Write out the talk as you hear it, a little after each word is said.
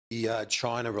The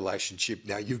China relationship.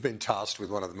 Now, you've been tasked with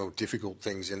one of the more difficult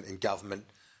things in government,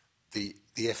 the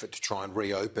effort to try and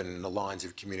reopen the lines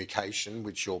of communication,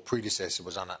 which your predecessor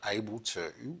was unable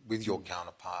to with your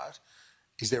counterpart.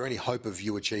 Is there any hope of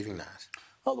you achieving that?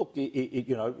 Oh, look,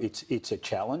 it's a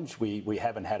challenge. We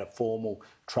haven't had a formal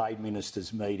Trade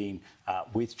Ministers meeting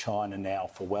with China now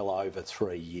for well over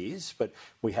 3 years, but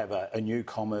we have a new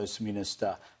Commerce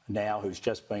Minister now who's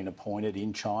just been appointed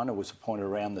in China, was appointed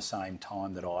around the same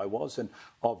time that I was, and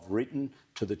I've written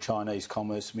to the Chinese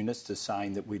Commerce Minister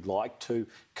saying that we'd like to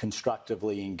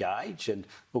constructively engage. And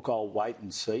look, I'll wait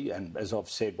and see. And as I've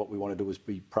said, what we want to do is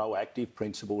be proactive,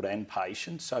 principled and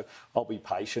patient. So I'll be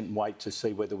patient and wait to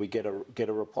see whether we get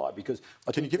a reply. Because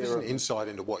Can you give us an insight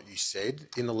into what you said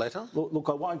in the letter? Look,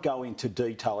 I won't go into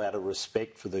detail out of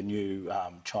respect for the new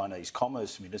Chinese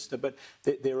Commerce Minister, but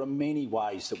there are many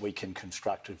ways that we can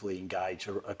constructively engage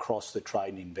across the trade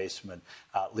and investment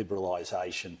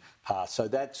liberalisation path. So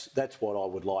that's what I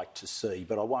would like to see,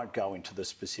 but I won't go into the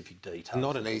specific details.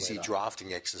 Not an easy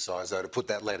drafting exercise, though, to put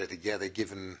that letter together,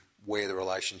 given where the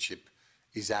relationship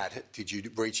is at. Did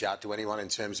you reach out to anyone in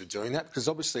terms of doing that? Because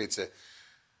obviously it's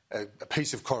a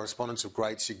piece of correspondence of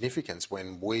great significance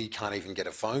when we can't even get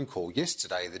a phone call.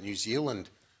 Yesterday, the New Zealand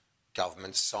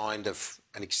government signed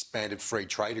an expanded free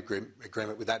trade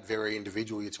agreement with that very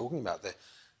individual you're talking about, the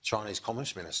Chinese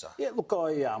Commerce Minister. Yeah, look,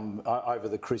 I over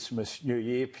the Christmas New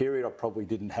Year period, I probably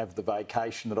didn't have the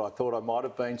vacation that I thought I might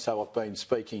have been, so I've been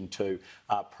speaking to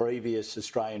previous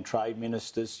Australian trade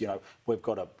ministers. You know, we've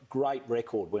got a great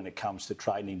record when it comes to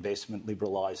trade and investment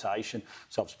liberalisation.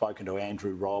 So I've spoken to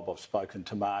Andrew Robb, I've spoken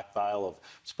to Mark Vaile,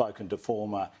 I've spoken to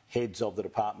former heads of the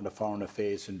Department of Foreign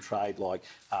Affairs and Trade like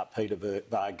Peter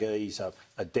Varghese,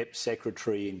 a Dep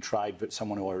Secretary in Trade, but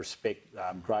someone who I respect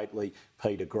greatly,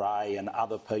 Peter Gray and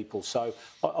other people. So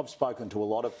I've spoken to a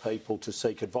lot of people to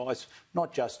seek advice,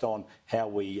 not just on how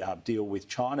we deal with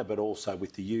China, but also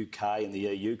with the UK and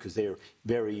the EU, because they're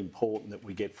very important that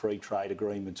we get free trade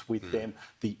agreements with them.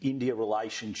 The India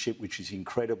relationship, which is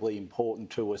incredibly important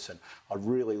to us, and I'd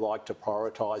really like to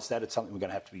prioritise that. It's something we're going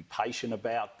to have to be patient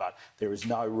about, but there is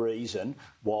no reason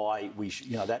why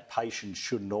that patience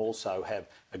shouldn't also have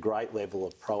a great level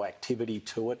of proactivity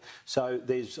to it. So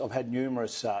I've had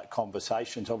numerous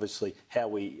conversations. Obviously, how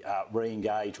we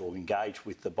re-engage or engage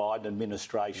with the Biden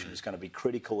administration is going to be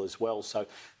critical as well. So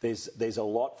there's a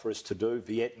lot for us to do.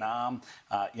 Vietnam,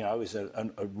 is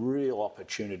a real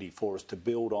opportunity for us to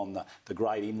build on the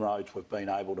great inroads we've been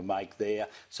able to make there.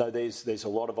 So there's a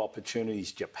lot of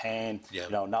opportunities. Japan,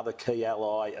 another key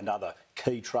ally, another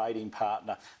key trading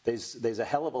partner. There's a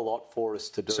hell of a lot for us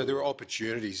to do. So there are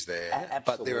opportunities there, Absolutely.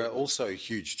 But there are also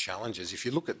huge challenges. If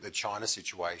you look at the China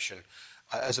situation,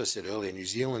 as I said earlier, New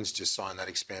Zealand's just signed that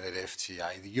expanded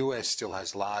FTA. The US still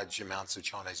has large amounts of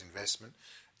Chinese investment.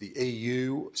 The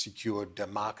EU secured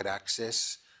market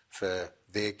access for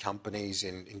their companies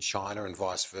in China and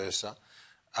vice versa.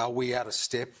 Are we out of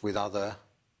step with other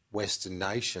Western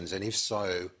nations? And if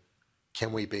so,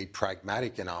 can we be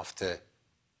pragmatic enough to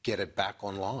get it back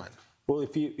online? Well,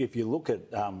 if you look at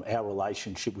our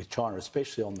relationship with China,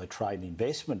 especially on the trade and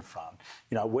investment front,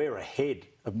 we're ahead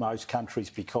of most countries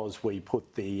because we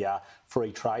put the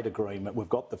free trade agreement. We've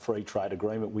got the free trade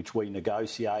agreement which we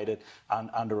negotiated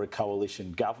under a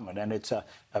coalition government, and it's a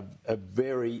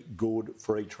very good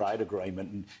free trade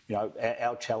agreement. And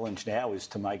our challenge now is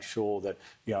to make sure that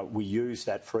we use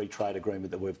that free trade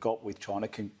agreement that we've got with China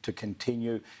to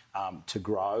continue to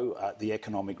grow the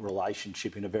economic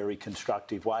relationship in a very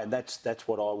constructive way, and that's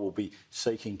what I will be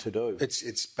seeking to do.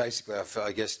 It's basically,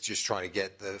 I guess, just trying to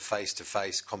get the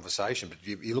face-to-face conversation. But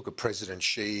you look at President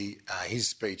Xi, his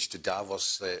speech to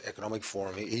Davos, the Economic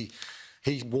Forum,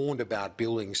 he warned about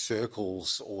building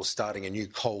circles or starting a new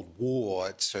Cold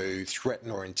War to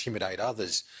threaten or intimidate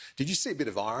others. Did you see a bit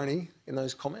of irony in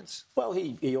those comments? Well,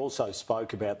 he also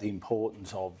spoke about the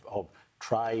importance of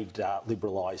trade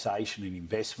liberalisation and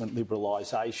investment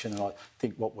liberalisation, and I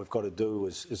think what we've got to do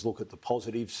is look at the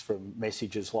positives from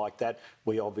messages like that.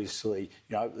 We obviously,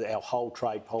 our whole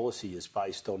trade policy is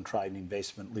based on trade and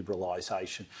investment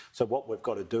liberalisation. So what we've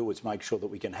got to do is make sure that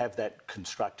we can have that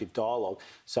constructive dialogue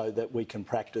so that we can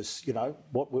practice,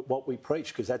 what we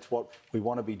preach, because that's what we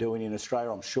want to be doing in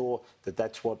Australia. I'm sure that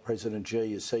that's what President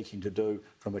Xi is seeking to do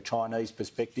from a Chinese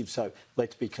perspective. So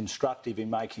let's be constructive in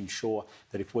making sure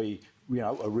that if we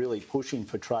are really pushing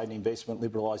for trade and investment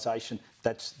liberalisation,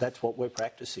 that's what we're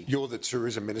practicing. You're the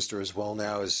Tourism Minister as well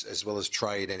now, as well as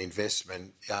trade and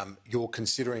investment. You're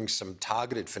considering some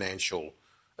targeted financial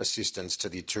assistance to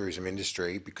the tourism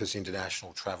industry because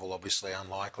international travel obviously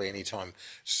unlikely anytime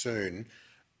soon.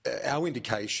 our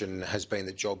indication has been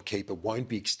that JobKeeper won't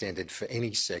be extended for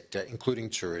any sector, including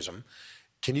tourism.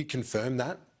 Can you confirm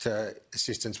that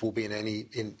assistance will be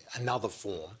in another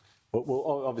form?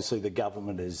 Well, obviously the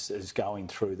government is going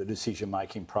through the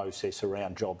decision-making process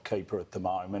around JobKeeper at the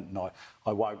moment, and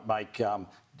I won't make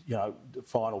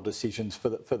final decisions for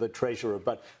the Treasurer,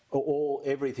 but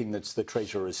everything that the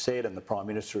Treasurer has said and the Prime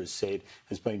Minister has said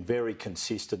has been very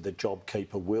consistent that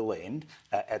JobKeeper will end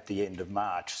at the end of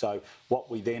March. So what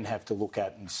we then have to look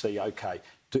at and see, okay,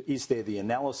 is there the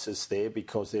analysis there,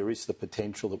 because there is the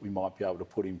potential that we might be able to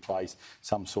put in place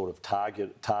some sort of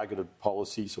targeted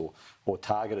policies or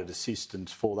targeted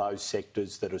assistance for those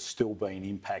sectors that are still being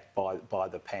impacted by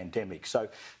the pandemic. So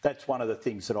that's one of the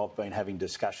things that I've been having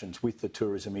discussions with the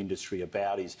tourism industry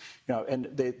about is, and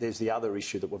there's the other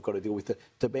issue that we've got to deal with. The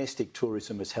domestic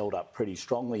tourism has held up pretty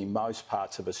strongly in most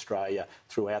parts of Australia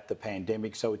throughout the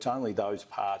pandemic, so it's only those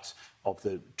parts of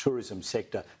the tourism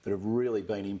sector that have really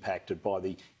been impacted by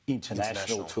the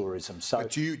international tourism. So, but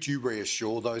do you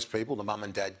reassure those people, the mum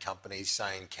and dad companies,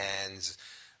 saying Cairns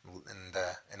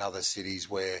and other cities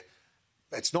where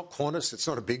it's not Qantas, it's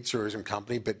not a big tourism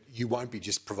company, but you won't be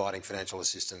just providing financial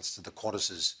assistance to the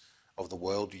Qantases of the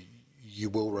world? You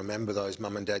will remember those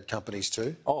mum and dad companies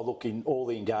too? Oh, look, in all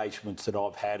the engagements that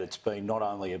I've had, it's been not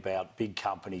only about big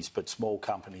companies but small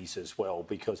companies as well,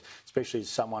 because especially as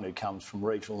someone who comes from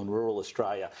regional and rural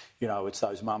Australia, it's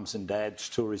those mums and dads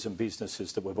tourism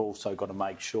businesses that we've also got to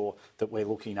make sure that we're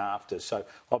looking after. So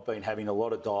I've been having a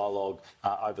lot of dialogue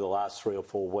over the last 3 or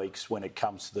 4 weeks when it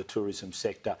comes to the tourism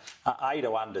sector, A,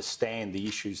 to understand the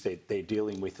issues that they're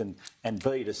dealing with, and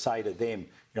B, to say to them,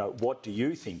 what do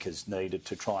you think is needed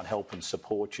to try and help and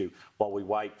support you while we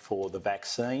wait for the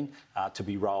vaccine to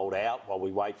be rolled out, while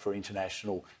we wait for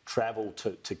international travel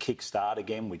to kick-start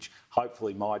again, which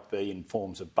hopefully might be in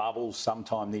forms of bubbles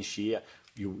sometime this year.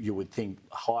 You would think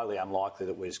highly unlikely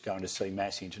that we're going to see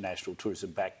mass international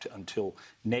tourism back until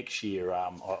next year,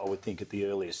 I would think at the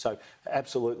earliest. So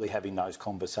absolutely having those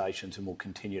conversations, and we'll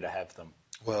continue to have them.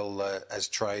 Well, as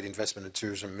Trade, Investment and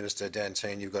Tourism Minister Dan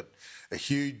Tehan, you've got a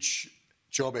huge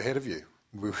job ahead of you.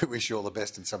 We wish you all the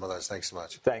best in some of those. Thanks so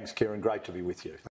much. Thanks, Kieran. Great to be with you.